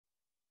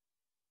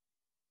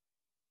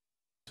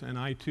and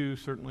I too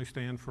certainly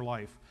stand for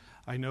life.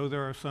 I know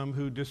there are some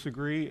who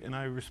disagree, and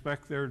I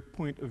respect their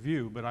point of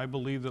view, but I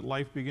believe that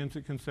life begins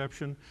at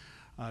conception.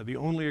 The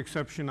only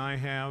exception I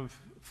have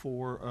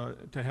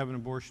to have an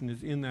abortion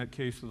is in that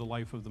case of the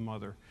life of the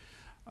mother.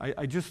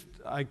 I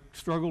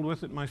struggled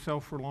with it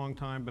myself for a long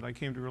time, but I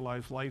came to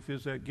realize life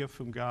is that gift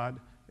from God,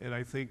 and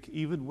I think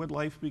even when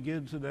life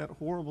begins in that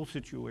horrible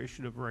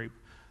situation of rape,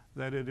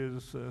 that it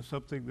is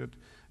something that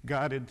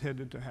God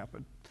intended to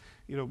happen.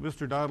 You know,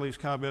 Mr. Donnelly's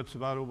comments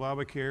about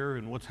Obamacare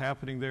and what's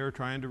happening there,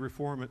 trying to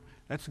reform it,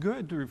 that's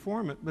good to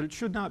reform it, but it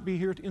should not be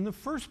here in the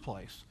first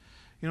place.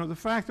 You know, the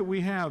fact that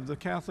we have the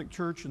Catholic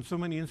Church and so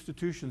many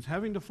institutions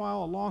having to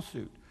file a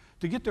lawsuit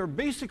to get their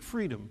basic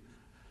freedom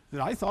that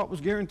I thought was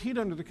guaranteed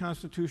under the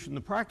Constitution,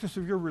 the practice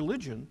of your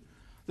religion,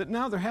 that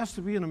now there has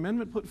to be an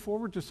amendment put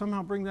forward to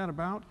somehow bring that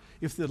about.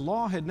 If the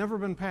law had never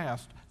been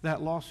passed,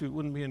 that lawsuit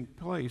wouldn't be in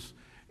place,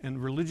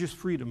 and religious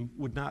freedom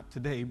would not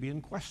today be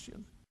in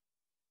question.